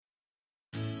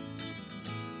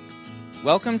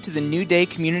Welcome to the New Day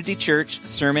Community Church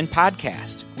Sermon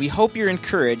Podcast. We hope you're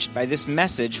encouraged by this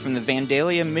message from the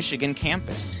Vandalia, Michigan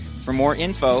campus. For more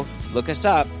info, look us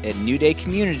up at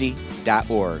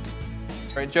newdaycommunity.org.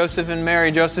 Right, Joseph and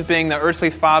Mary, Joseph being the earthly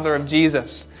father of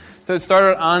Jesus. So it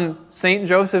started on St.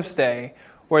 Joseph's Day,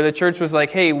 where the church was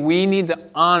like, hey, we need to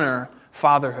honor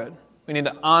fatherhood. We need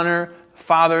to honor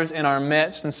fathers in our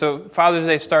midst. And so Father's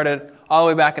Day started all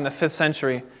the way back in the 5th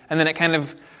century. And then it kind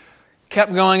of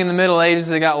kept going in the Middle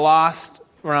Ages. It got lost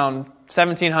around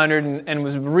 1700 and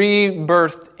was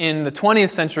rebirthed in the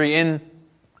 20th century in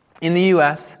the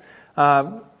U.S.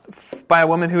 By a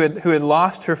woman who had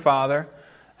lost her father,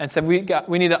 and said we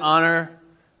need to honor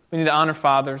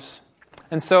fathers.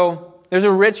 And so there's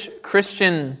a rich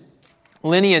Christian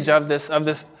lineage of this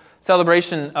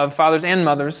celebration of fathers and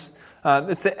mothers.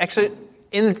 It's actually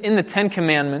in the Ten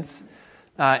Commandments.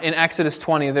 In Exodus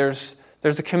 20, there's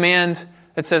a command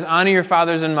that says, honor your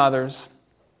fathers and mothers.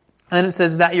 And then it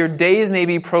says that your days may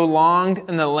be prolonged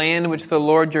in the land which the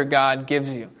Lord your God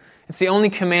gives you. It's the only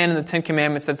command in the Ten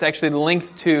Commandments that's actually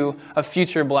linked to a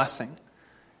future blessing,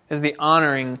 is the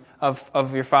honoring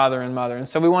of your father and mother. And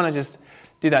so we want to just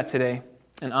do that today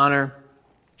and honor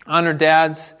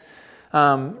dads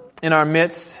in our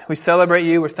midst. We celebrate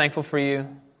you. We're thankful for you.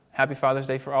 Happy Father's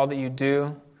Day for all that you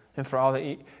do and for all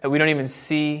that we don't even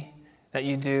see that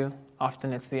you do.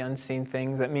 Often it's the unseen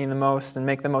things that mean the most and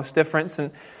make the most difference. And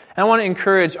I want to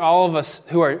encourage all of us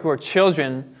who are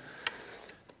children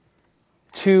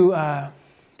to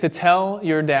tell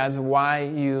your dads why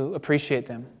you appreciate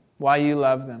them, why you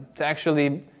love them, to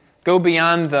actually go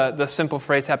beyond the simple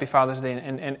phrase, Happy Father's Day,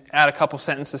 and add a couple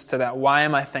sentences to that. Why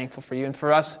am I thankful for you? And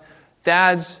for us,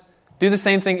 dads, do the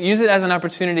same thing. Use it as an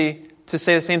opportunity to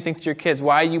say the same thing to your kids.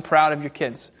 Why are you proud of your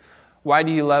kids? Why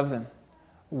do you love them?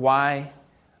 Why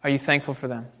are you thankful for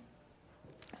them?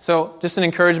 So, just an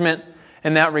encouragement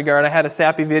in that regard. I had a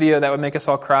sappy video that would make us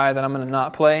all cry that I'm going to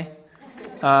not play.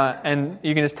 And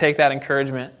you can just take that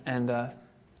encouragement and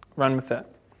run with it.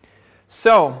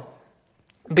 So,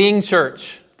 being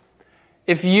church,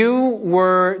 if you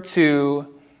were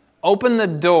to open the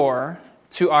door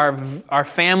to our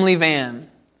family van,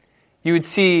 you would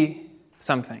see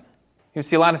something. You would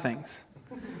see a lot of things.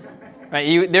 Right?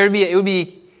 You would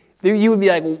be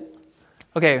like,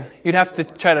 okay, you'd have to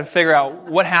try to figure out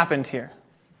what happened here.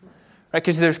 Right?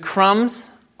 Because there's crumbs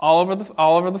all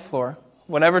over the floor.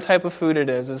 Whatever type of food it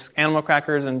is, there's animal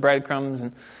crackers and breadcrumbs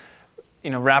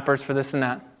and wrappers for this and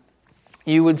that.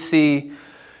 You would see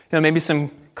maybe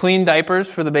some clean diapers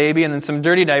for the baby and then some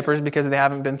dirty diapers because they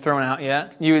haven't been thrown out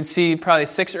yet. You would see probably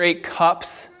 6 or 8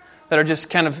 cups that are just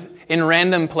kind of in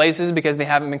random places because they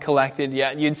haven't been collected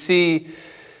yet. You'd see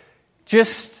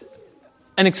just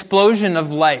an explosion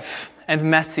of life and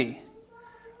messy,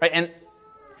 right?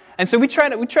 And so we try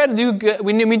to do good.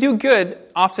 We do good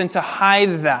often to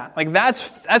hide that. Like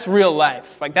that's real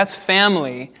life. Like that's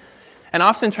family. And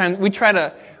often we try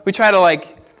to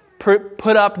like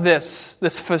put up this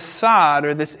facade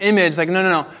or this image. Like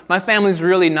no. My family's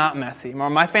really not messy. Or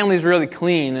my family's really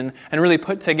clean and really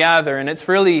put together. And it's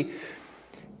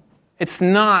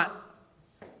not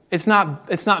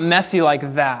messy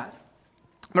like that.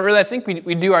 But really, I think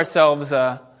we do ourselves.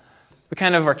 We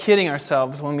kind of are kidding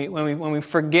ourselves when we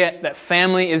forget that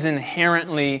family is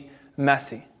inherently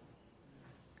messy.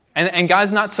 And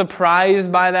God's not surprised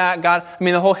by that.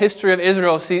 The whole history of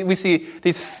Israel, we see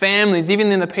these families, even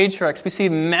in the patriarchs, we see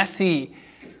messy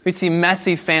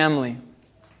family.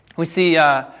 We see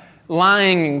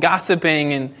lying and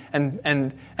gossiping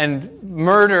and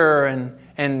murder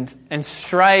and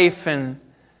strife and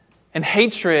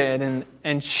hatred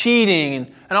and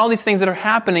cheating and all these things that are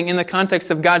happening in the context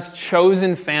of God's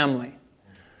chosen family.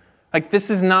 Like this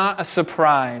is not a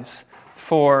surprise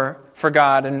for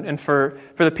God and for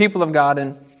the people of God.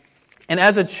 And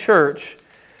as a church,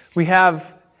 we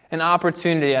have an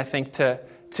opportunity, I think,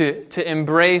 to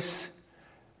embrace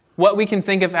what we can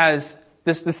think of as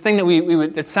this thing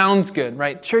that that sounds good,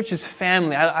 right? Church is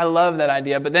family. I love that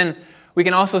idea. But then we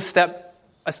can also step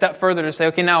a step further to say,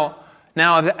 okay, now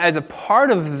as a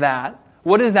part of that,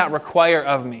 what does that require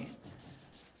of me?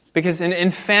 Because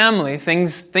in family,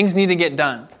 things need to get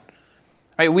done.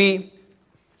 Right?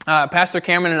 Pastor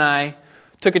Cameron and I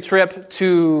took a trip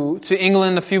to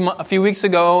England a few weeks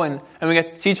ago, and we got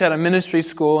to teach at a ministry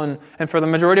school, and for the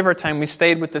majority of our time, we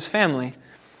stayed with this family.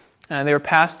 They were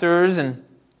pastors, and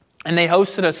they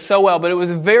hosted us so well, but it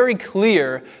was very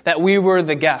clear that we were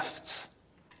the guests.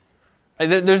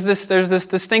 There's this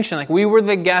distinction, like we were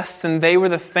the guests and they were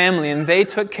the family, and they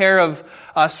took care of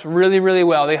us really, really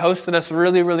well. They hosted us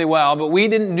really, really well, but we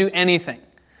didn't do anything.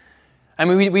 I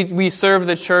mean, we served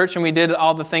the church and we did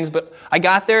all the things, but I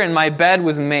got there and my bed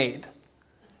was made.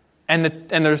 And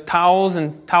there's towels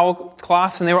and towel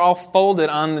cloths, and they were all folded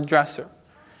on the dresser.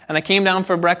 And I came down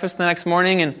for breakfast the next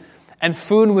morning, and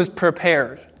food was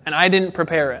prepared, and I didn't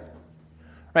prepare it.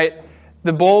 Right?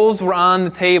 The bowls were on the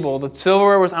table, the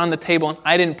silverware was on the table, and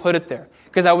I didn't put it there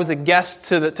because I was a guest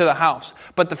to the house.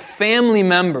 But the family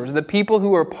members, the people who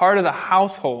were part of the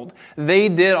household, they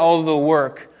did all the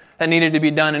work that needed to be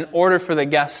done in order for the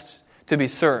guests to be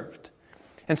served.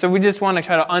 And so we just want to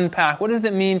try to unpack, what does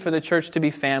it mean for the church to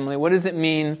be family? What does it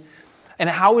mean? And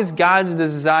how is God's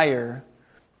desire,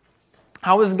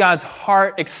 how is God's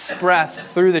heart expressed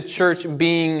through the church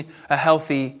being a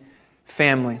healthy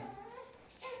family?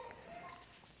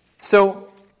 So,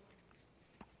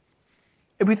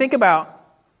 if you think about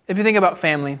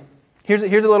family, here's a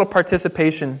little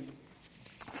participation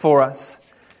for us.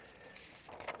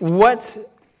 What's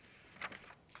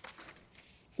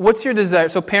your desire?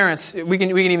 So parents, we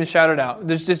can even shout it out.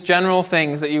 There's just general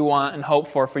things that you want and hope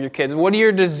for your kids. What are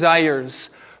your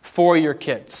desires for your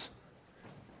kids?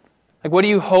 Like, what do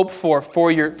you hope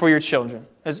for your children?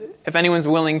 If anyone's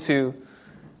willing to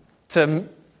good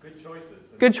choices.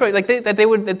 Good choice. Like that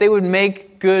they would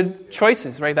make good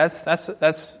choices, right?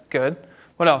 That's good.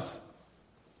 What else?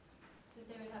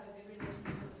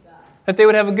 That they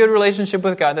would have a good relationship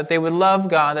with God. That they would love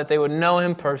God. That they would know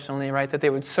Him personally, right? That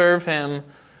they would serve Him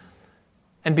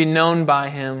and be known by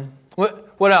Him.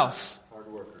 What else? Hard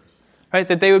workers. Right?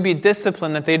 That they would be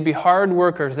disciplined, that they'd be hard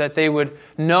workers, that they would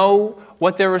know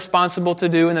what they're responsible to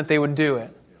do and that they would do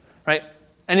it. Right?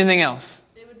 Anything else?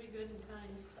 They would be good and kind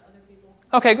to other people.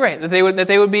 Okay, great. That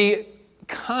they would be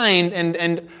kind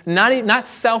and not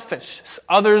selfish,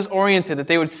 others oriented, that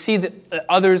they would see that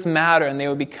others matter and they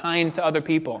would be kind to other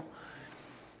people.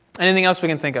 Anything else we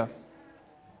can think of?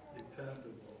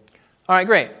 All right,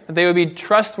 great. That they would be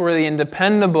trustworthy and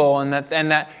dependable, and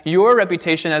that your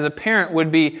reputation as a parent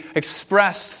would be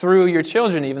expressed through your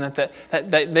children, even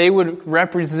that they would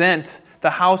represent the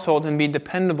household and be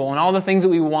dependable, and all the things that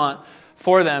we want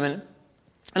for them.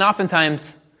 And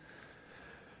oftentimes,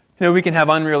 we can have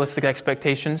unrealistic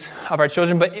expectations of our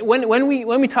children. But when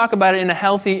we talk about it in a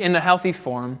healthy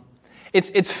form,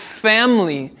 it's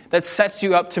family that sets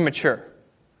you up to mature.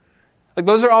 Like,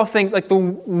 those are all things, like the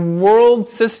world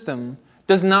system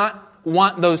does not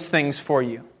want those things for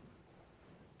you.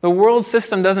 The world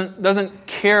system doesn't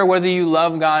care whether you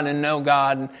love God and know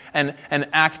God and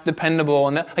act dependable.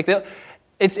 And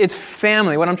it's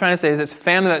family. What I'm trying to say is it's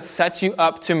family that sets you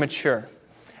up to mature.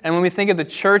 And when we think of the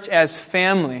church as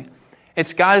family,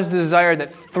 it's God's desire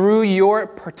that through your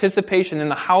participation in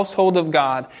the household of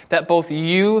God, that both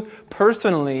you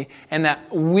personally and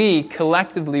that we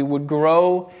collectively would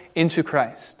grow into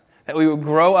Christ. That we would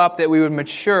grow up, that we would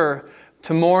mature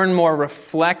to more and more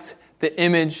reflect the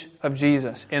image of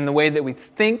Jesus in the way that we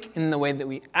think, in the way that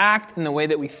we act, in the way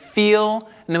that we feel,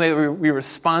 in the way that we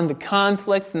respond to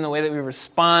conflict, in the way that we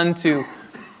respond to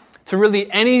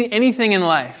really anything in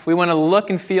life. We want to look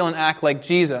and feel and act like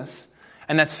Jesus.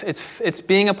 And it's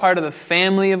being a part of the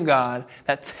family of God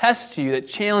that tests you, that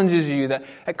challenges you,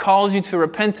 that calls you to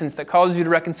repentance, that calls you to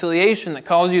reconciliation, that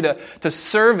calls you to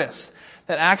service.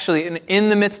 That actually, in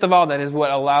the midst of all that, is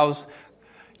what allows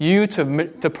you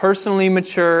to personally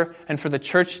mature and for the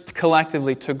church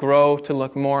collectively to grow, to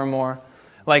look more and more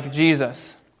like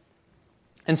Jesus.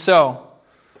 And so,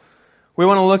 we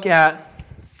want to look at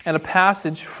a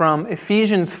passage from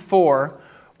Ephesians 4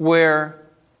 where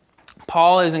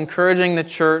Paul is encouraging the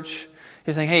church.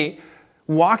 He's saying, hey,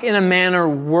 walk in a manner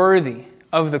worthy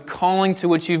of the calling to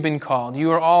which you've been called.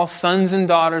 You are all sons and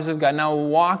daughters of God. Now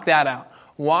walk that out.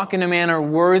 Walk in a manner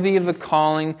worthy of the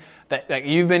calling that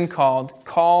you've been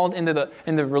called into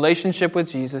the relationship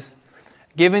with Jesus,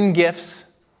 given gifts,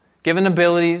 given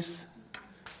abilities.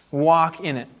 Walk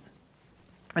in it.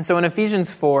 And so in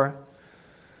Ephesians 4,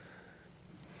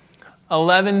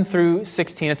 11 through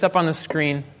 16, it's up on the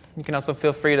screen. You can also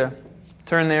feel free to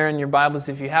turn there in your Bibles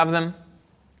if you have them.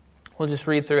 We'll just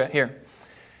read through it here.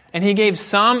 And He gave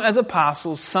some as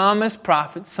apostles, some as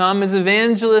prophets, some as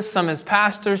evangelists, some as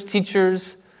pastors,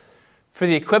 teachers, for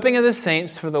the equipping of the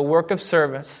saints, for the work of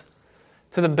service,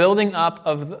 to the building up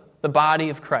of the body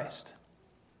of Christ,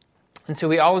 until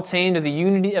we all attain to the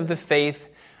unity of the faith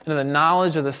and to the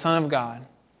knowledge of the Son of God,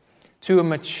 to a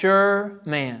mature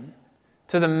man,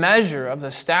 to the measure of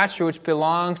the stature which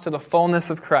belongs to the fullness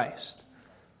of Christ.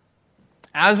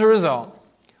 As a result,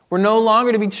 we're no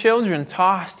longer to be children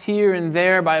tossed here and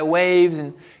there by waves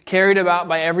and carried about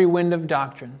by every wind of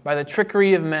doctrine, by the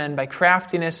trickery of men, by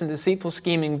craftiness and deceitful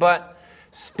scheming, but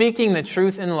speaking the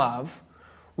truth in love,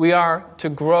 we are to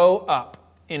grow up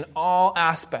in all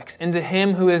aspects into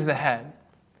Him who is the head,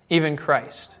 even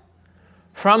Christ,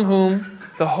 from whom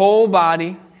the whole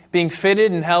body, being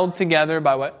fitted and held together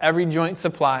by what every joint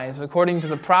supplies, according to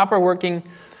the proper working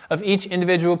of each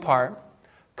individual part,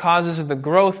 causes the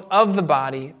growth of the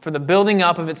body for the building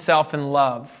up of itself in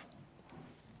love.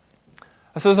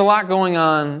 So there's a lot going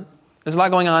on. There's a lot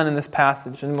going on in this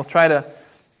passage, and we'll try to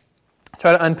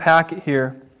unpack it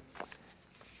here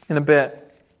in a bit.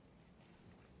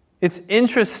 It's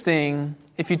interesting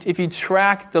if you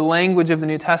track the language of the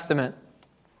New Testament.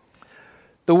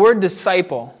 The word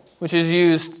disciple, which is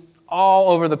used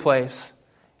all over the place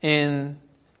in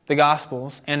the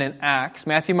Gospels and in Acts,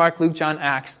 Matthew, Mark, Luke, John,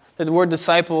 Acts, the word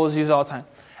disciple is used all the time.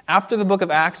 After the book of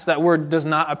Acts, that word does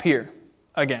not appear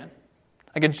again.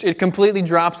 Like it completely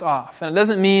drops off. And it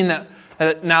doesn't mean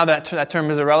that now that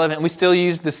term is irrelevant. We still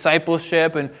use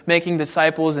discipleship and making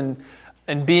disciples and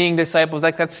being disciples.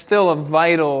 Like that's still a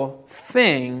vital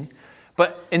thing.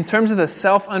 But in terms of the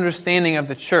self-understanding of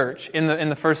the church in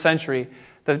the first century,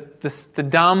 the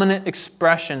dominant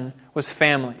expression was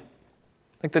family.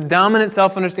 Like the dominant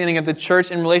self-understanding of the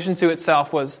church in relation to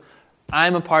itself was,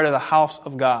 I'm a part of the house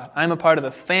of God. I'm a part of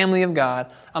the family of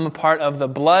God. I'm a part of the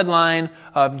bloodline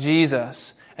of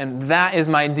Jesus. And that is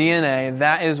my DNA.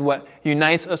 That is what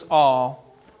unites us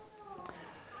all.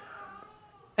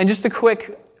 And just a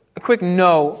quick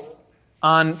note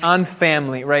on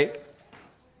family, right?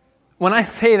 When I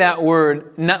say that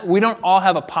word, we don't all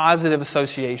have a positive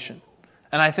association.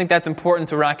 And I think that's important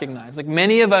to recognize. Like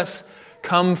many of us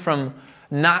come from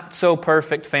not so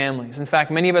perfect families. In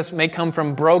fact, many of us may come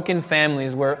from broken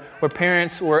families where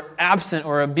parents were absent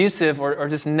or abusive or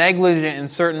just negligent in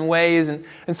certain ways. And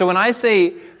so when I say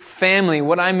family,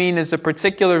 what I mean is a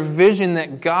particular vision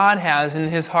that God has in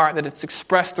His heart that it's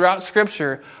expressed throughout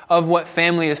Scripture of what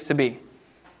family is to be.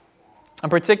 A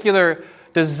particular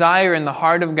desire in the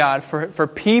heart of God for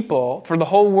people, for the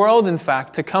whole world in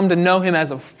fact, to come to know Him as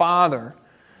a Father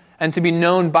and to be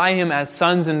known by Him as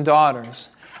sons and daughters.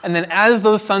 And then as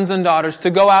those sons and daughters, to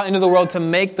go out into the world to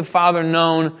make the Father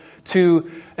known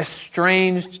to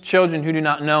estranged children who do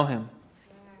not know Him.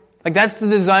 Like that's the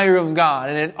desire of God.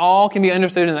 And it all can be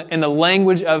understood in the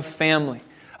language of family,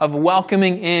 of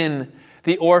welcoming in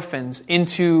the orphans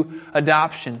into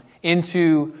adoption,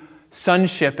 into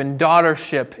sonship and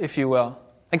daughtership, if you will.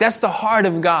 Like that's the heart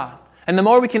of God. And the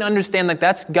more we can understand that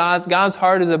that's God's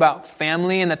heart is about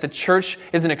family and that the church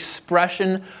is an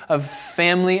expression of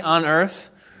family on earth,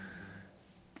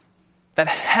 that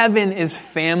heaven is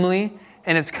family,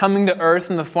 and it's coming to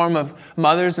earth in the form of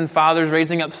mothers and fathers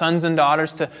raising up sons and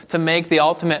daughters to make the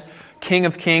ultimate King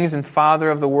of Kings and Father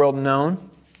of the world known.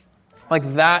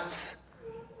 Like that's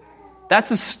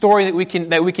a story that we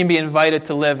can be invited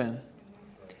to live in.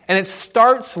 And it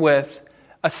starts with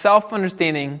a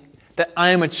self-understanding that I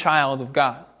am a child of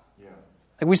God.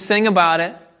 Like we sing about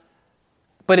it,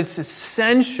 but it's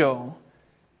essential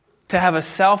to have a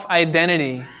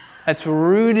self-identity that's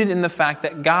rooted in the fact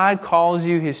that God calls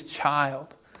you His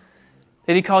child.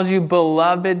 That He calls you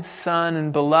beloved son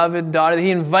and beloved daughter. That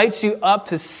He invites you up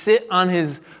to sit on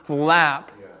His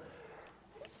lap.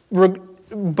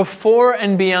 Before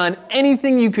and beyond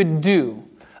anything you could do.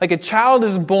 Like a child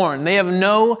is born. They have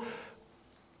no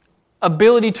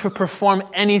ability to perform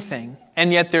anything.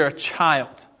 And yet they're a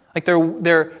child. Like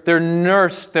they're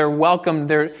nursed, they're welcomed,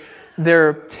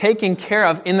 they're taken care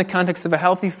of in the context of a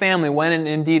healthy family when it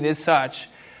indeed is such.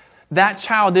 That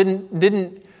child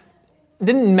didn't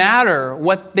matter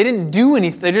what they didn't do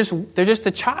anything. They're just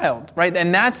a child, right?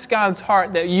 And that's God's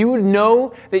heart, that you would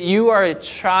know that you are a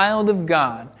child of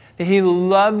God, that He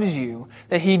loves you,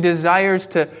 that He desires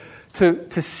to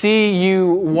see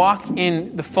you walk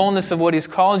in the fullness of what He's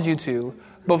called you to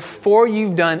before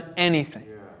you've done anything.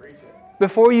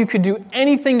 Before you could do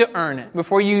anything to earn it.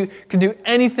 Before you could do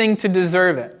anything to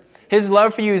deserve it. His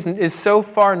love for you is so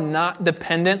far not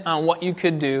dependent on what you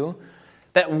could do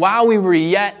that while we were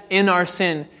yet in our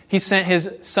sin, He sent His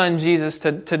Son Jesus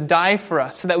to die for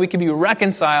us so that we could be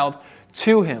reconciled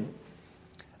to Him.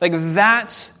 Like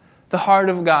that's the heart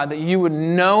of God, that you would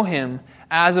know Him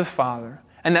as a Father.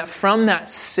 And that from that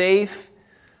safe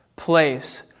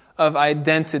place of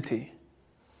identity,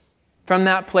 from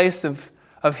that place of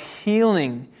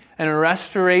healing and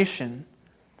restoration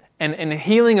and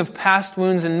healing of past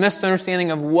wounds and misunderstanding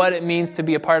of what it means to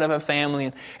be a part of a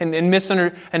family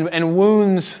and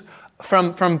wounds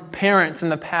from parents in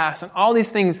the past and all these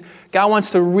things, God wants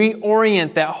to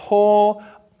reorient that whole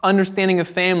understanding of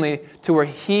family to where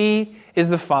He is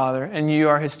the Father and you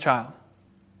are His child.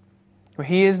 Where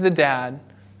He is the dad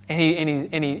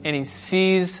and he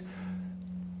sees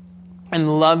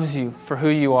and loves you for who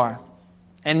you are.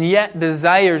 and yet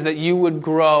desires that you would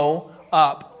grow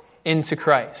up into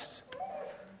Christ.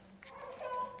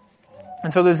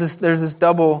 And so there's this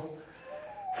double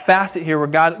facet here where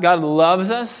God loves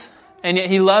us, and yet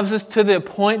He loves us to the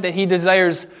point that He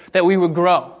desires that we would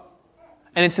grow.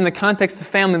 And it's in the context of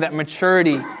family that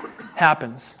maturity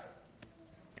happens.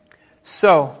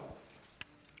 So,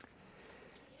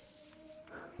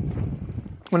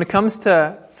 when it comes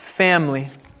to family,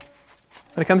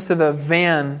 when it comes to the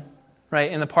van,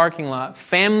 right, in the parking lot,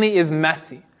 family is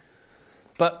messy.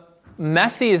 But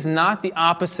messy is not the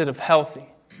opposite of healthy.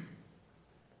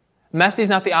 Messy is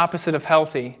not the opposite of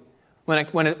healthy when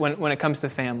it comes to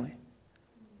family.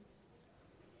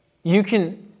 You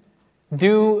can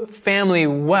do family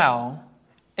well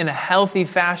in a healthy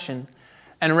fashion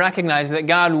and recognize that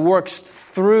God works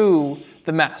through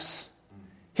the mess.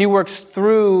 He works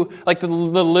through like the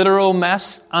literal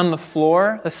mess on the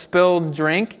floor, the spilled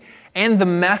drink, and the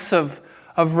mess of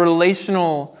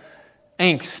relational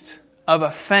angst, of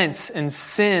offense and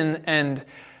sin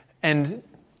and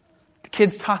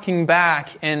kids talking back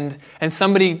and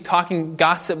somebody talking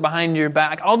gossip behind your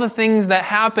back. All the things that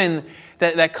happen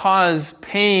that cause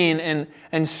pain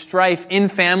and strife in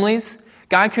families,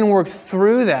 God can work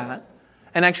through that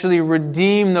and actually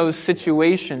redeem those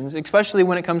situations, especially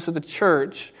when it comes to the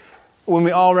church, when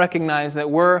we all recognize that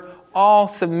we're all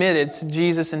submitted to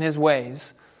Jesus and His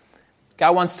ways.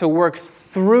 God wants to work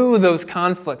through those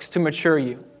conflicts to mature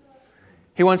you.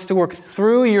 He wants to work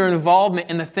through your involvement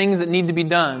in the things that need to be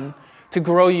done to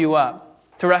grow you up,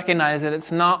 to recognize that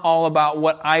it's not all about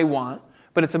what I want,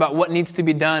 but it's about what needs to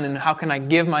be done and how can I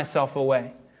give myself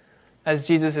away, as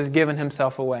Jesus has given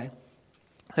Himself away.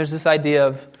 There's this idea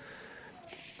of,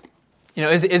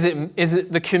 is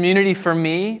it the community for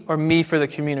me or me for the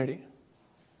community?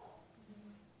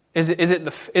 Is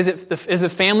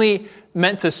the family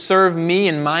meant to serve me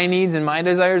and my needs and my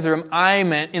desires, or am I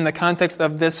meant in the context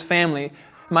of this family?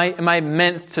 Am I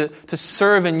meant to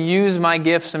serve and use my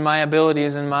gifts and my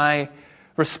abilities and my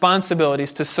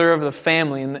responsibilities to serve the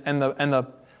family and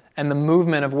the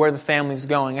movement of where the family is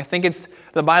going? I think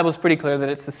the Bible is pretty clear that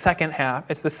it's the second half.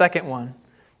 It's the second one,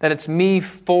 that it's me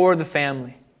for the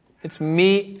family. It's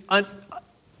me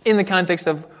in the context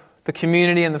of the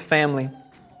community and the family.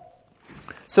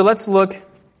 So let's look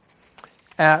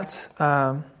at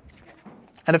a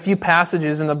few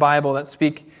passages in the Bible that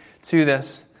speak to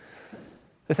this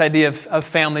idea of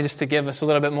family, just to give us a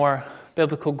little bit more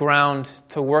biblical ground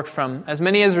to work from. As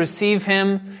many as receive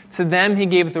Him, to them He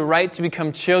gave the right to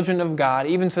become children of God,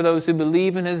 even to those who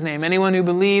believe in His name. Anyone who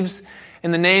believes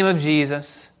in the name of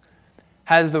Jesus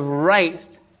has the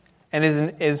right and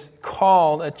is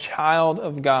called a child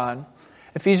of God.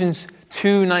 Ephesians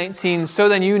 2:19, so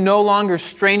then you no longer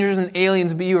strangers and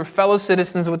aliens, but you are fellow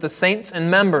citizens with the saints and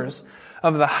members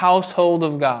of the household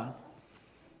of God.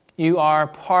 You are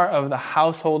part of the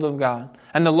household of God.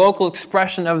 And the local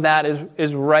expression of that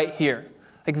is right here.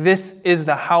 Like, this is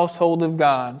the household of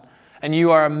God, and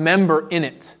you are a member in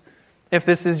it, if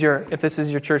this is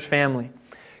your church family.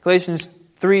 Galatians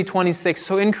 3:26,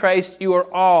 so in Christ you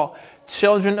are all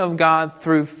children of God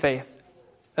through faith.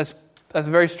 That's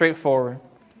very straightforward.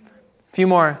 A few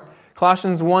more.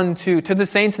 Colossians 1:2, to the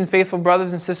saints and faithful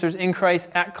brothers and sisters in Christ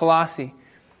at Colossae.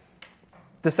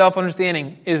 The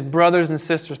self-understanding is brothers and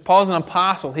sisters. Paul's an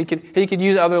apostle. He could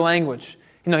use other language.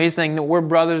 He's saying, no, we're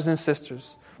brothers and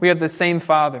sisters. We have the same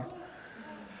Father.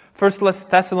 1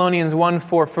 Thessalonians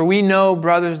 1:4, for we know,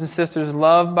 brothers and sisters,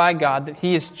 loved by God, that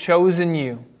He has chosen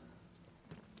you.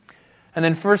 And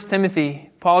then 1 Timothy,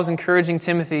 Paul's encouraging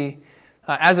Timothy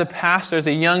as a pastor, as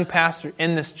a young pastor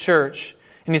in this church.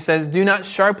 And he says, do not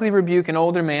sharply rebuke an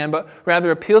older man, but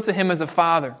rather appeal to him as a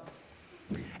father.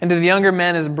 And to the younger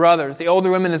men as brothers, the older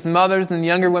women as mothers, and the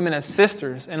younger women as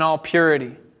sisters in all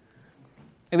purity.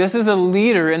 And this is a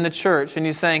leader in the church, and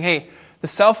he's saying, hey, the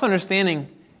self-understanding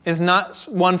is not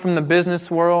one from the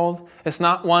business world. It's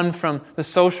not one from the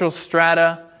social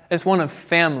strata. It's one of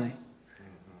family.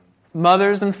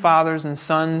 Mothers and fathers and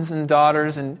sons and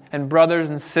daughters and brothers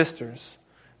and sisters.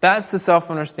 That's the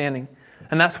self-understanding.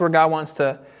 And that's where God wants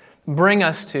to bring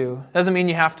us to. Doesn't mean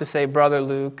you have to say Brother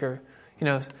Luke or,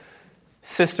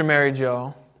 Sister Mary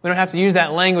Jo. We don't have to use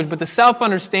that language, but the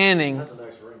self-understanding... That's a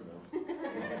nice ring,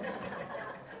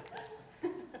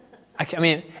 though. I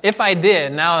mean, if I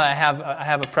did, now that I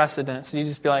have a precedent, so you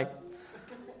just be like,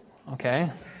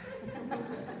 okay.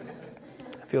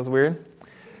 That feels weird.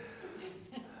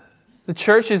 The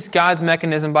church is God's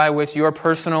mechanism by which your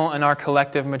personal and our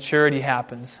collective maturity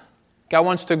happens. God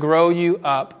wants to grow you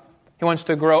up. He wants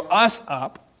to grow us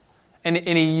up. And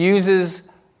He uses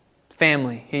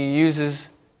family. He uses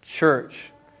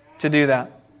church to do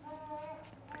that.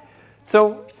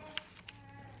 So,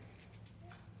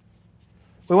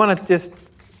 I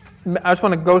just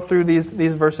want to go through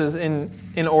these verses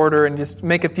in order and just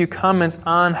make a few comments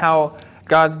on how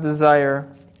God's desire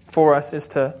for us is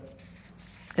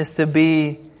to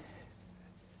be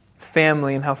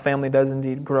family and how family does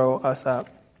indeed grow us up.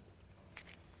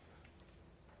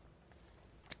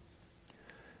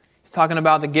 He's talking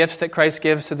about the gifts that Christ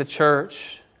gives to the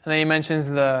church. And then he mentions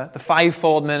the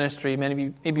fivefold ministry.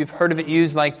 Maybe you've heard of it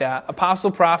used like that.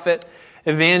 Apostle, prophet,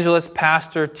 evangelist,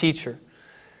 pastor, teacher.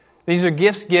 These are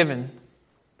gifts given.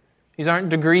 These aren't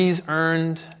degrees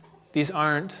earned. These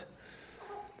aren't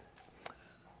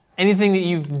anything that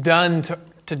you've done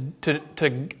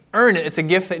to earn it. It's a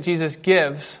gift that Jesus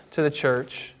gives to the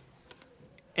church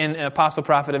in an apostle,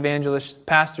 prophet, evangelist,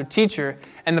 pastor, teacher.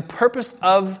 And the purpose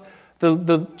of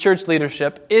the church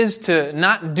leadership is to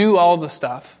not do all the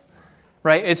stuff,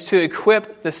 right? It's to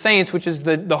equip the saints, which is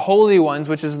the holy ones,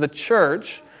 which is the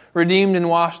church, redeemed and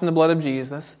washed in the blood of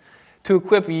Jesus, to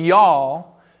equip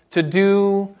y'all to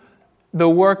do the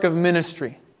work of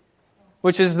ministry,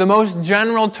 which is the most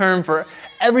general term for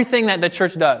everything that the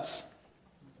church does.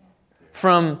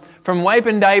 From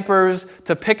wiping diapers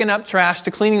to picking up trash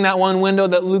to cleaning that one window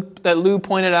that Lou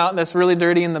pointed out that's really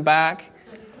dirty in the back.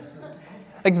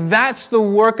 Like, that's the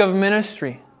work of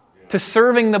ministry. To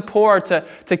serving the poor, to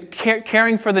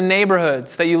caring for the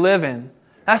neighborhoods that you live in.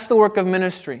 That's the work of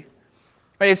ministry.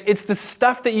 Right? It's the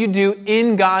stuff that you do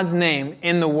in God's name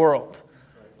in the world.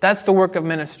 That's the work of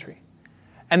ministry.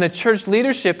 And the church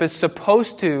leadership is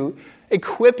supposed to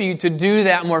equip you to do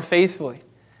that more faithfully.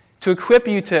 To equip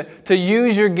you to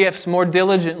use your gifts more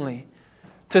diligently.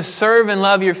 To serve and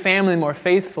love your family more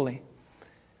faithfully.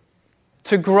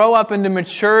 To grow up into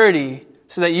maturity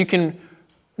so that you can,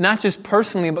 not just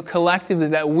personally, but collectively,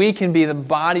 that we can be the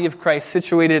body of Christ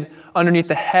situated underneath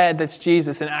the head that's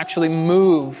Jesus and actually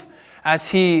move as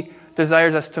He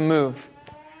desires us to move.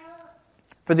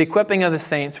 For the equipping of the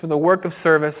saints, for the work of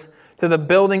service, to the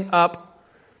building up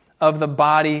of the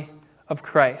body of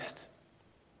Christ.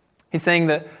 He's saying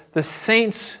that the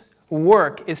saints'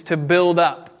 work is to build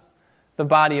up the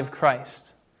body of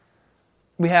Christ.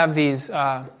 We have these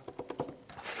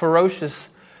ferocious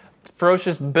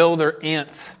builder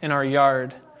ants in our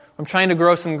yard. I'm trying to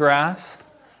grow some grass,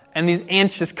 and these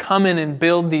ants just come in and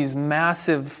build these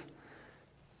massive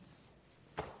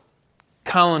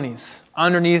colonies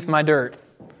underneath my dirt.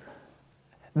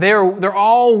 They're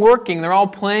all working, they're all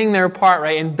playing their part,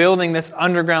 right, in building this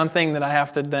underground thing that I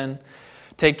have to then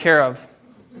take care of.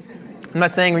 I'm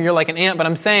not saying you're like an ant, but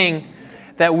I'm saying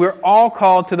that we're all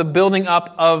called to the building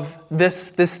up of this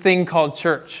thing called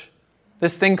church.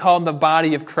 This thing called the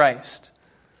body of Christ.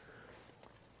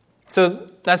 So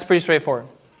that's pretty straightforward.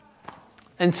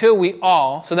 Until we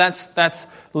all, so that's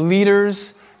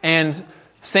leaders and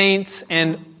saints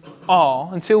and all,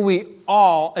 until we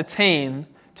all attain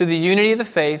to the unity of the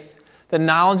faith, the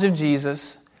knowledge of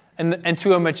Jesus, and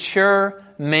to a mature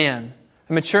man.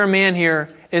 A mature man here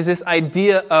is this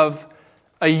idea of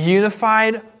a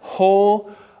unified,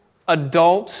 whole,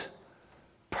 adult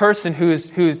person who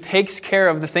takes care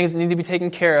of the things that need to be taken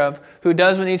care of, who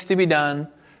does what needs to be done,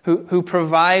 who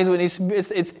provides what needs to be.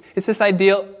 It's this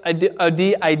idea of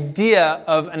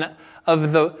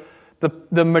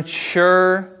the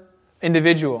mature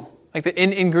individual. Like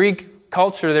in Greek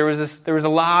culture, there was a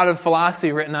lot of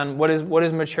philosophy written on what is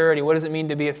maturity, what does it mean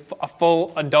to be a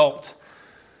full adult,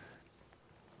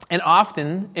 and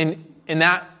often in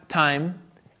that time.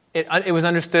 It was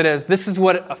understood as this is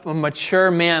what a mature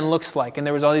man looks like. And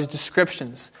there was all these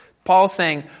descriptions. Paul's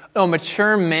saying, a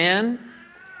mature man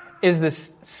is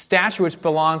this stature which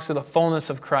belongs to the fullness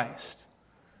of Christ.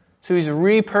 So he's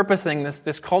repurposing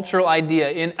this cultural idea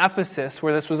in Ephesus,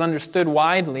 where this was understood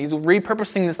widely. He's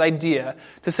repurposing this idea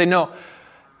to say, no,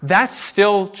 that's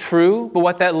still true, but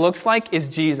what that looks like is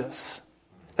Jesus.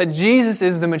 That Jesus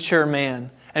is the mature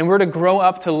man, and we're to grow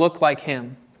up to look like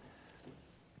Him.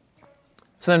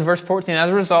 So then verse 14, as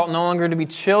a result, no longer to be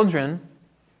children,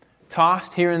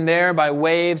 tossed here and there by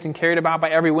waves and carried about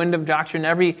by every wind of doctrine,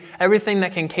 everything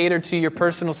that can cater to your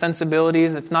personal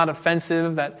sensibilities, that's not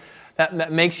offensive,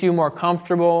 that makes you more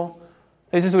comfortable.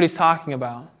 This is what he's talking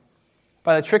about.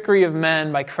 By the trickery of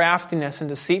men, by craftiness and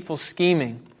deceitful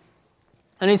scheming.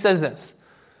 And he says this.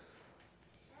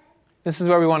 This is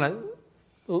where we want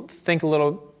to think a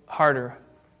little harder.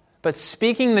 But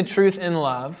speaking the truth in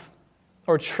love,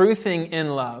 or truthing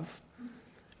in love.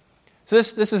 So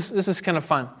this is kind of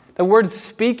fun. The word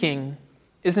speaking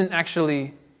isn't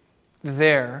actually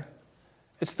there.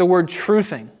 It's the word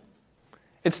truthing.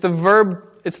 It's the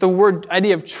word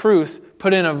idea of truth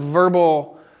put in a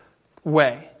verbal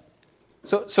way.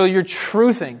 So you're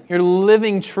truthing. You're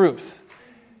living truth.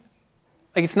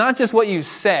 Like, it's not just what you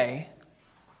say.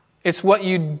 It's what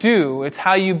you do. It's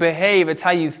how you behave. It's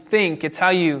how you think. It's how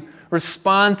you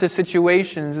respond to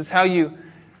situations. It's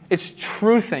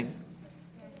truthing.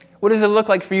 What does it look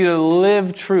like for you to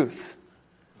live truth?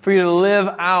 For you to live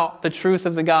out the truth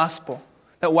of the gospel.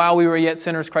 That while we were yet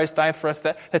sinners, Christ died for us.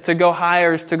 That to go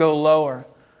higher is to go lower.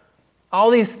 All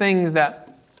these things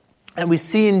that we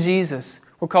see in Jesus,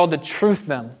 we're called to truth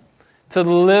them, to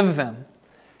live them,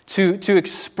 to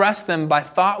express them by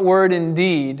thought, word, and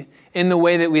deed in the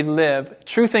way that we live,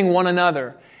 truthing one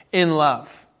another in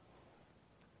love.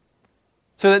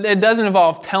 So that it doesn't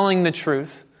involve telling the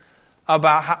truth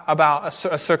about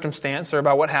a circumstance or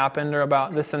about what happened or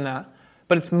about this and that.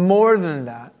 But it's more than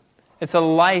that. It's a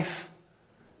life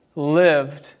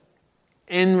lived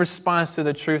in response to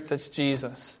the truth that's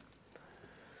Jesus.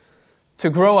 To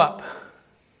grow up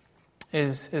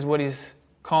is what he's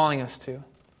calling us to.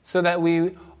 So that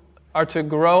we are to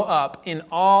grow up in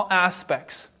all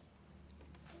aspects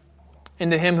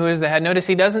into him who is the head. Notice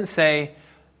he doesn't say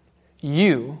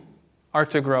you are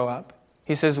to grow up.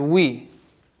 He says we.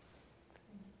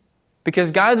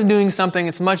 Because God's doing something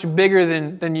that's much bigger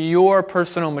than your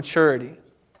personal maturity.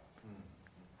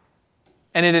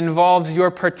 And it involves your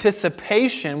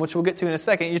participation, which we'll get to in a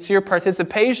second. It's your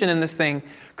participation in this thing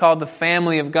called the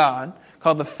family of God,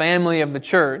 called the family of the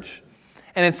church.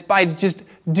 And it's by just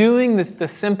doing the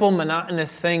simple,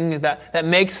 monotonous things that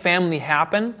makes family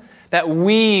happen, that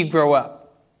we grow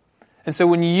up. And so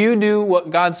when you do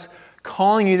what God's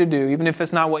calling you to do, even if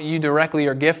it's not what you directly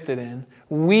are gifted in,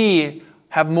 we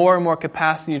have more and more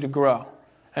capacity to grow.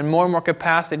 And more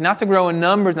capacity, not to grow in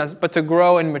numbers, but to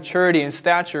grow in maturity and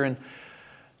stature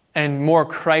and more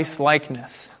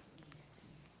Christ-likeness.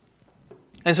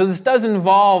 And so this does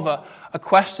involve a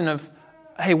question of,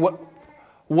 hey,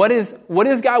 what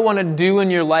does God want to do in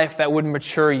your life that would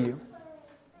mature you?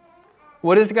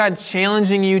 What is God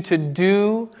challenging you to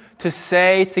do, to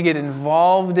say, to get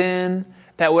involved in,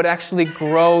 that would actually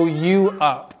grow you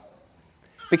up?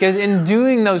 Because in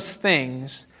doing those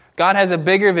things, God has a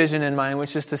bigger vision in mind,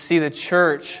 which is to see the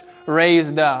church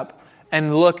raised up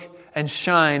and look and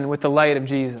shine with the light of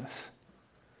Jesus.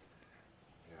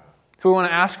 So we want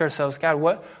to ask ourselves, God,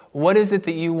 what is it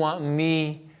that you want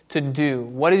me to do?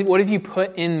 What have you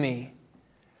put in me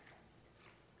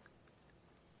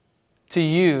to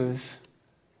use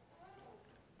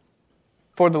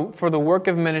for the work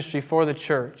of ministry, for the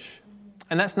church?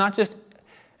 And it's not just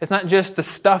the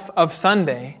stuff of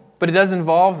Sunday, but it does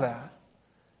involve that.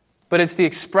 But it's the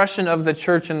expression of the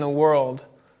church in the world.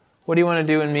 What do you want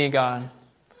to do in me, God?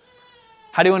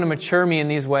 How do you want to mature me in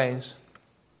these ways?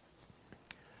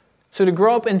 So to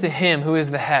grow up into him who is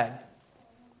the head,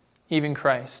 even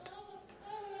Christ,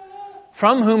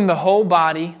 from whom the whole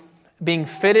body, being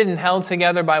fitted and held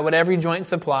together by what every joint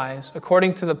supplies,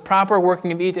 according to the proper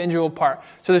working of each individual part.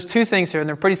 So there's two things here, and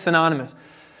they're pretty synonymous.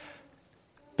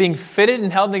 Being fitted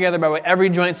and held together by what every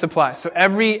joint supplies. So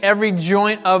every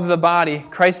joint of the body,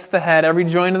 Christ's the head, every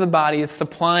joint of the body is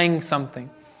supplying something.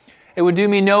 It would do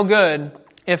me no good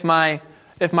if my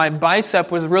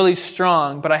bicep was really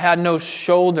strong, but I had no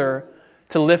shoulder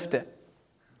to lift it.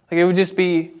 Like it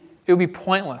would be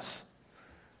pointless.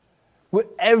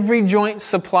 Every joint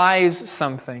supplies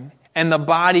something, and the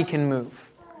body can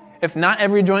move. If not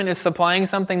every joint is supplying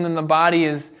something, then the body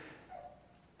is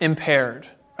impaired.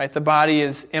 Right? The body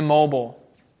is immobile.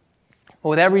 But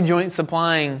with every joint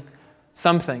supplying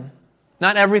something,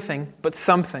 not everything, but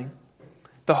something,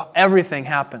 everything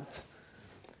happens.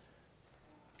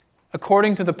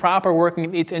 According to the proper working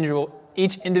of each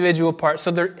individual part.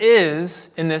 So there is,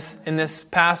 in this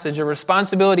passage, a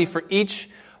responsibility for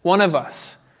each one of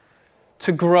us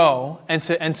to grow and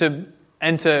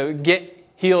to get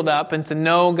healed up and to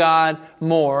know God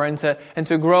more and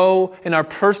to grow in our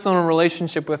personal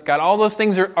relationship with God. All those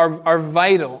things are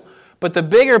vital. But the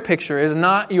bigger picture is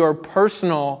not your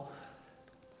personal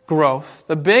growth.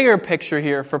 The bigger picture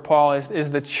here for Paul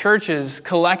is the church's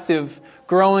collective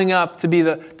growing up to be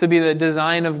the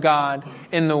design of God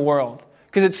in the world.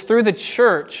 Because it's through the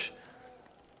church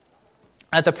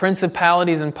that the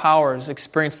principalities and powers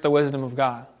experience the wisdom of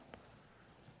God.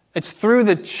 It's through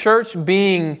the church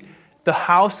being the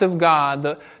house of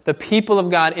God, the people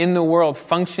of God in the world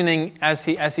functioning as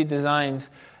He designs,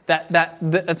 that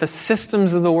the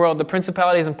systems of the world, the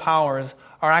principalities and powers,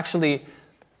 are actually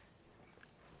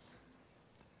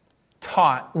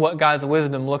taught what God's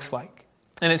wisdom looks like.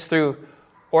 And it's through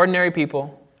ordinary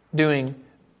people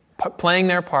playing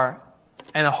their part,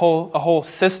 and a whole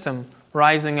system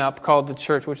rising up called the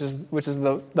church, which is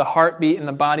the heartbeat and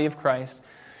the body of Christ.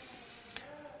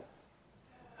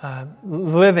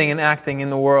 living and acting in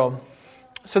the world.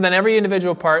 So then every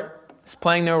individual part is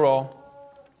playing their role,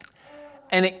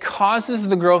 and it causes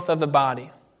the growth of the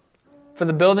body for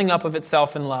the building up of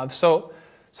itself in love. So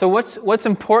what's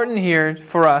important here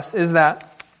for us is that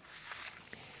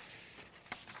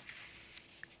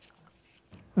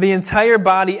the entire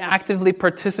body actively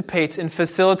participates in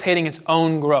facilitating its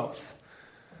own growth.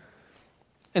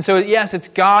 And so, yes, it's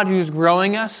God who's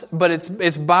growing us, but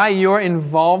it's by your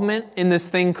involvement in this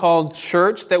thing called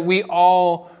church that we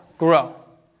all grow.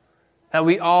 That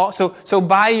we all, so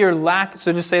by your lack,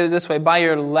 so just say it this way, by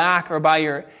your lack or by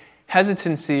your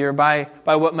hesitancy or by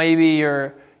what may be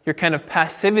your kind of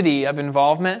passivity of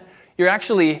involvement, you're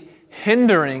actually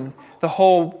hindering the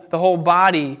whole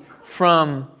body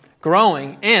from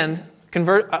growing. And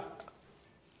on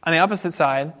the opposite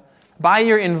side, by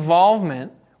your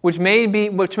involvement, which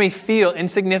may feel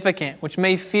insignificant, which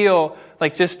may feel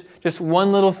like just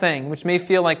one little thing, which may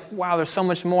feel like, wow, there's so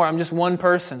much more, I'm just one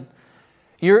person.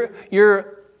 You're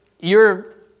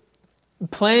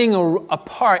playing a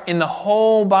part in the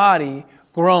whole body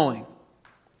growing.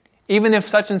 Even if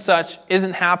such and such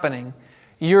isn't happening,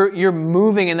 you're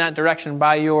moving in that direction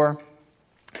by your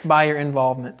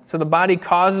involvement. So the body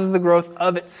causes the growth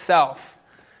of itself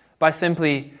by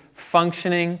simply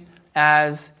functioning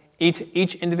as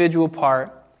each individual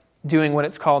part doing what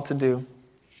it's called to do.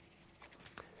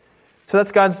 So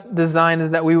that's God's design, is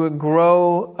that we would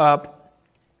grow up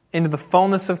into the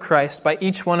fullness of Christ by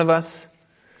each one of us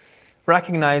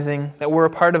recognizing that we're a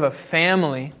part of a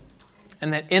family,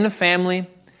 and that in a family,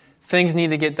 things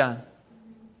need to get done.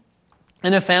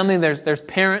 In a family, there's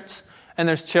parents and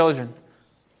there's children,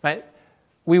 right?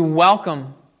 We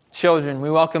welcome children.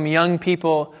 We welcome young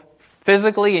people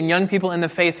physically and young people in the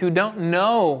faith who don't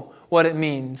know what it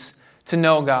means to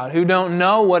know God, who don't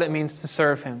know what it means to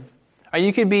serve Him. Or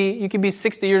you could be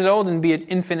 60 years old and be an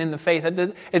infant in the faith.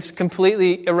 It's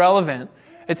completely irrelevant.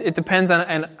 It depends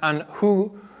on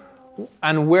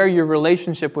where your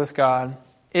relationship with God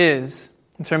is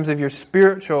in terms of your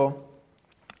spiritual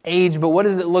age. But what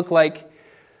does it look like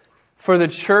for the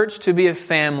church to be a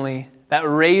family that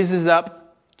raises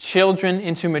up children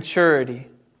into maturity,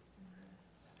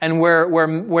 and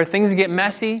where things get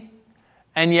messy,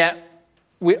 and yet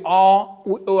it's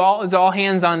all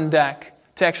hands on deck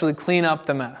to actually clean up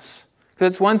the mess?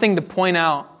 Because it's one thing to point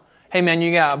out, hey man,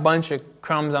 you got a bunch of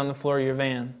crumbs on the floor of your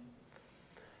van.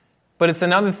 But it's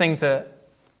another thing to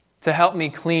help me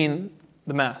clean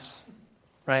the mess,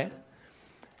 right?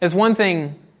 It's one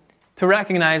thing to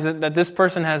recognize that this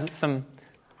person has some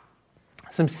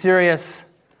serious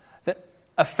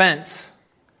offense,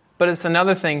 but it's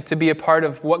another thing to be a part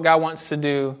of what God wants to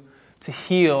do to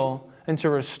heal and to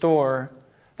restore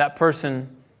that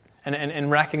person and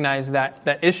recognize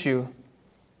that issue.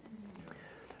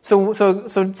 So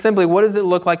simply, what does it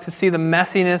look like to see the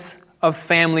messiness of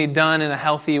family done in a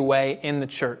healthy way in the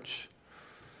church?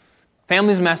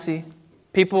 Family's messy.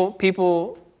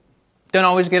 People don't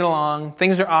always get along.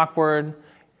 Things are awkward.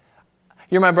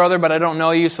 You're my brother, but I don't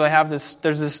know you, so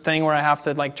there's this thing where I have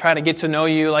to try to get to know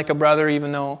you like a brother,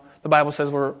 even though the Bible says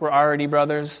we're already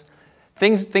brothers.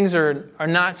 Things are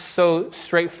not so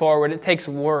straightforward. It takes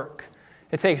work.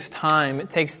 It takes time. It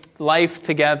takes life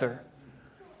together.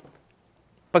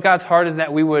 But God's heart is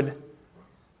that we would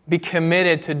be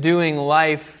committed to doing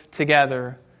life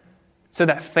together so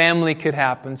that family could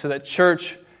happen, so that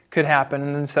church could happen,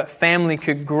 and then so that family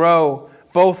could grow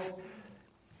both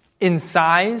in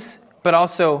size but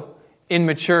also in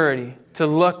maturity, to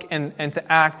look and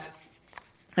to act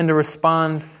and to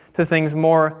respond to things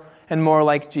more and more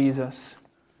like Jesus.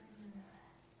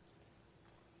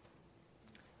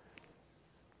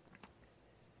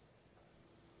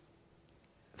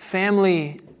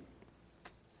 For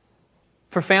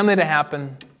family to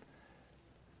happen,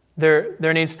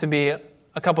 there needs to be a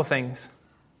couple things.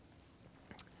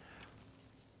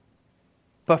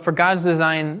 But for God's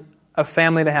design of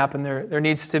family to happen, there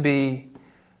needs to be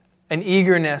an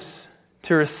eagerness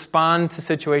to respond to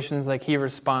situations like He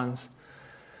responds.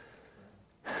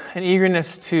 An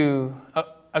eagerness to,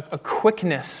 a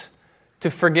quickness to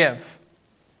forgive.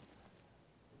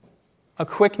 A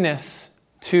quickness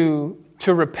to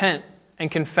repent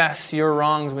and confess your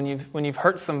wrongs when you've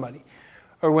hurt somebody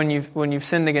or when you've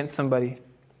sinned against somebody.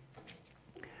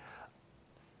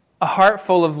 A heart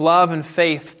full of love and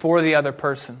faith for the other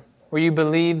person, where you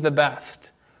believe the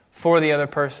best for the other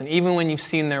person, even when you've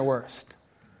seen their worst.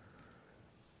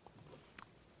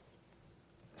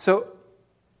 So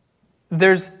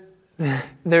there's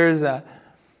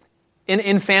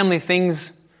in family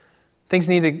things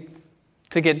need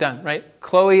to get done, right?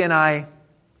 Chloe and I,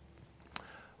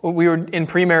 we were in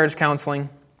pre-marriage counseling,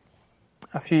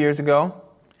 a few years ago,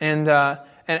 and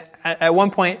at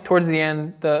one point towards the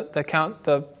end,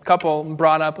 the couple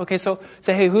brought up, okay, so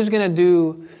say, hey, who's going to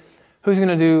do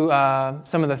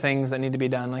some of the things that need to be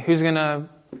done? Like, who's going to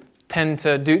tend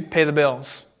to pay the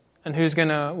bills, and who's going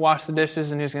to wash the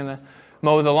dishes, and who's going to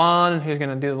mow the lawn, and who's going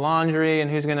to do the laundry, and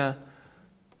who's going to,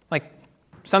 like,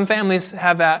 some families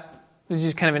have that, you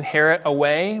just kind of inherit a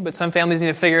way, but some families need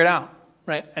to figure it out,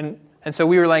 right? And so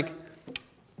we were like,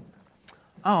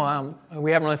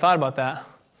 we haven't really thought about that.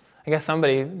 I guess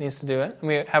somebody needs to do it. And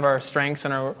we have our strengths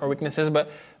and our weaknesses,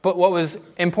 but what was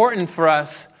important for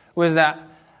us was that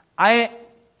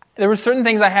there were certain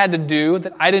things I had to do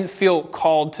that I didn't feel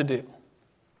called to do.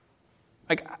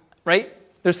 Like, right?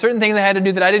 There's certain things I had to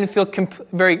do that I didn't feel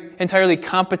very entirely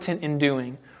competent in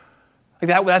doing.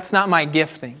 Like that's not my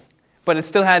gifting, but it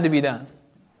still had to be done.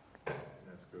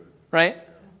 That's good. Right?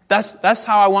 That's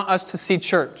how I want us to see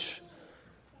church.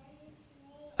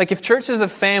 Like, if church is a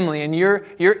family and you're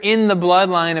in the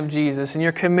bloodline of Jesus and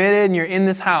you're committed and you're in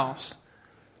this house,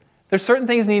 there's certain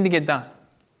things that need to get done.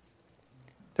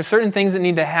 There's certain things that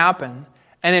need to happen.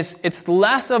 And it's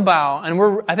less about,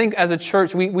 and I think as a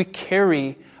church, we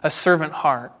carry a servant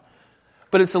heart.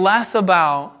 But it's less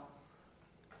about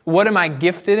what am I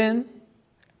gifted in?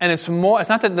 And it's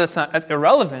not that that's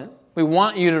irrelevant. We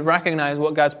want you to recognize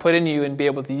what God's put in you and be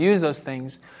able to use those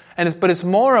things. But it's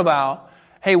more about,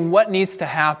 hey, what needs to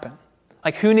happen?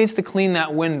 Like, who needs to clean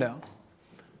that window?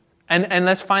 And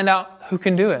let's find out who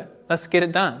can do it. Let's get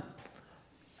it done.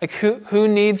 Like, who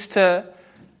needs to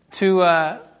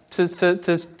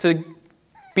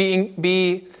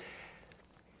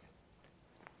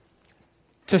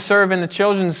serve in the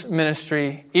children's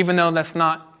ministry, even though that's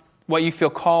not what you feel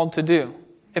called to do.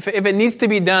 If it needs to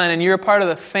be done and you're a part of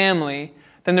the family,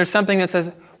 then there's something that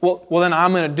says, well, then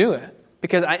I'm going to do it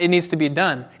because it needs to be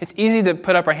done. It's easy to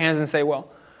put up our hands and say,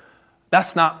 well,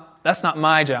 that's not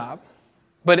my job.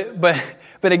 But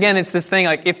again, it's this thing,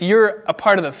 like, if you're a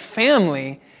part of the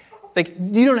family, like,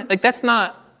 you don't, like, that's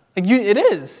not, like, it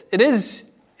is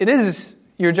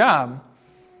your job.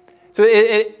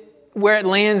 So where it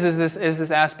lands is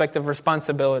this aspect of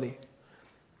responsibility.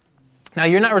 Now,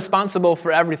 you're not responsible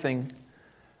for everything,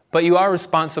 but you are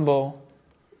responsible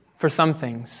for some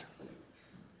things.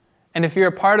 And if you're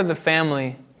a part of the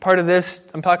family, part of this,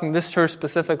 I'm talking this church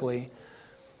specifically,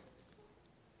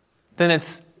 then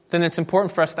it's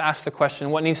important for us to ask the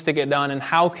question, what needs to get done and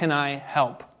how can I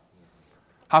help?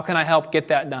 How can I help get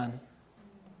that done?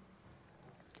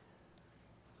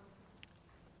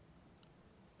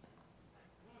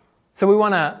 So we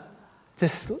want to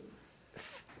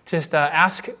just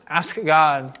ask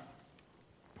God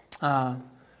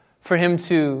for Him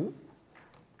to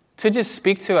just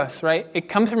speak to us, right? It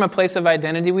comes from a place of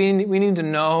identity. We need to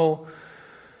know,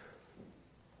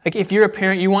 like, if you're a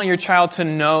parent, you want your child to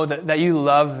know that you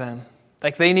love them.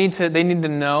 Like, they need to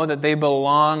know that they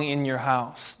belong in your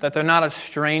house, that they're not a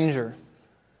stranger.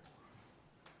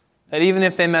 That even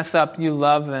if they mess up, you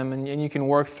love them and you can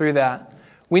work through that.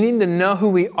 We need to know who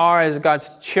we are as God's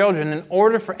children in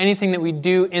order for anything that we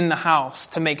do in the house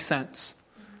to make sense.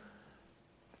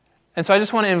 And so I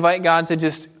just want to invite God to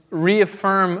just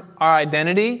reaffirm our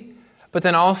identity, but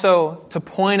then also to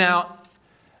point out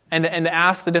and to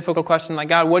ask the difficult question, like,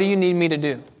 God, what do you need me to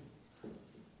do?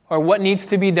 Or what needs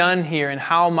to be done here, and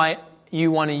how might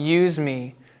you want to use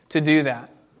me to do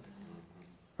that?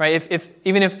 Right?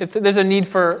 If there's a need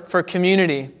for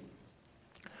community,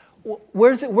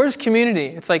 where's community?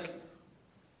 It's like,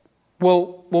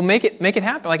 we'll make it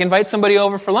happen. Like, invite somebody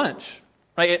over for lunch.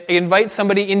 Right? Invite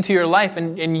somebody into your life,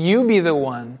 and you be the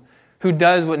one who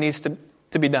does what needs to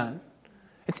be done.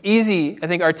 It's easy. I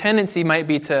think our tendency might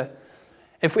be to,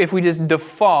 if we just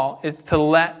default, is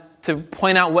to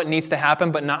point out what needs to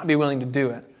happen, but not be willing to do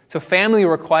it. So family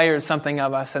requires something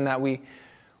of us, in that we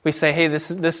say, hey,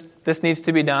 this needs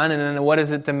to be done, and then what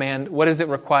does it demand? What does it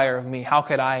require of me? How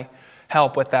could I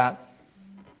help with that?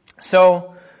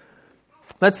 So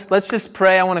let's just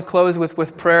pray. I want to close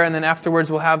with prayer, and then afterwards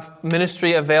we'll have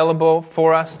ministry available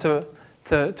for us to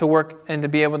work and to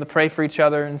be able to pray for each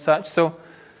other and such. So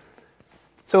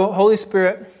Holy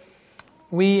Spirit,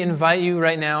 we invite you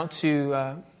right now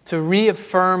to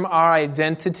reaffirm our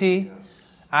identity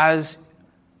as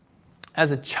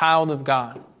a child of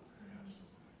God.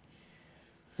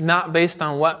 Not based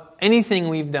on anything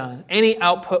we've done, any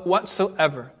output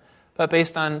whatsoever, but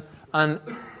based on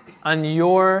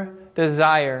your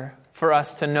desire for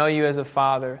us to know you as a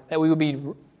Father, that we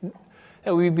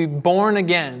would be born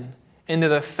again into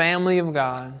the family of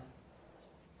God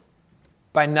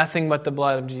by nothing but the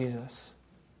blood of Jesus.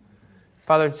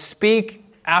 Father, speak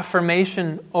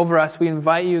affirmation over us. We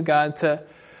invite you, God,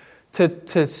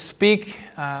 to speak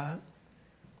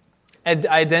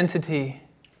identity.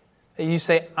 That you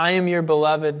say, I am your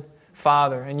beloved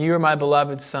Father, and you are my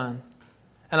beloved Son,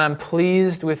 and I'm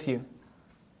pleased with you.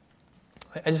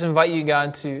 I just invite you,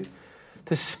 God, to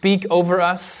speak over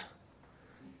us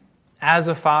as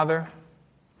a Father.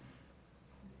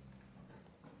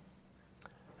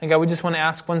 And God, we just want to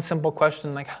ask one simple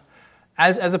question, like,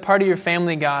 as a part of your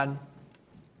family, God,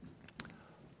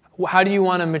 how do you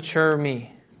want to mature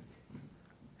me?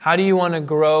 How do you want to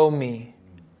grow me?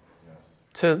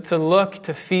 To look,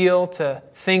 to feel, to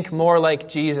think more like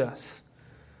Jesus.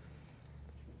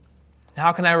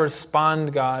 How can I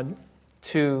respond, God,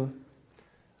 to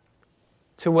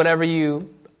whatever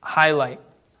you highlight?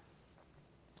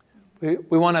 We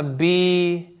want to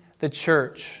be the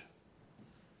church.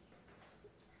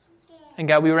 And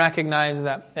God, we recognize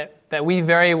that we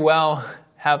very well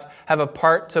have a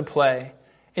part to play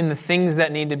in the things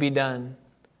that need to be done,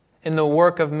 in the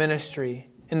work of ministry,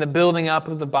 in the building up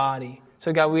of the body.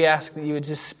 So God, we ask that you would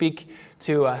just speak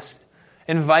to us.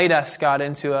 Invite us, God,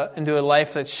 into a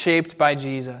life that's shaped by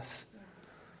Jesus.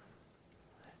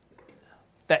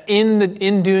 That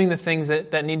in doing the things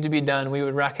that need to be done, we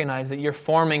would recognize that you're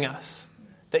forming us,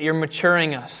 that you're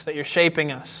maturing us, that you're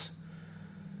shaping us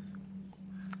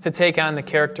to take on the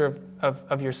character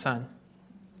of your Son.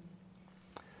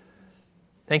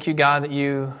 Thank you, God, that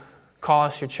you call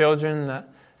us your children,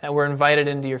 that we're invited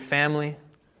into your family.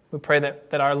 We pray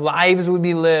that our lives would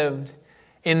be lived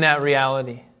in that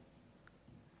reality.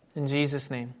 In Jesus'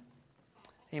 name,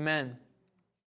 amen.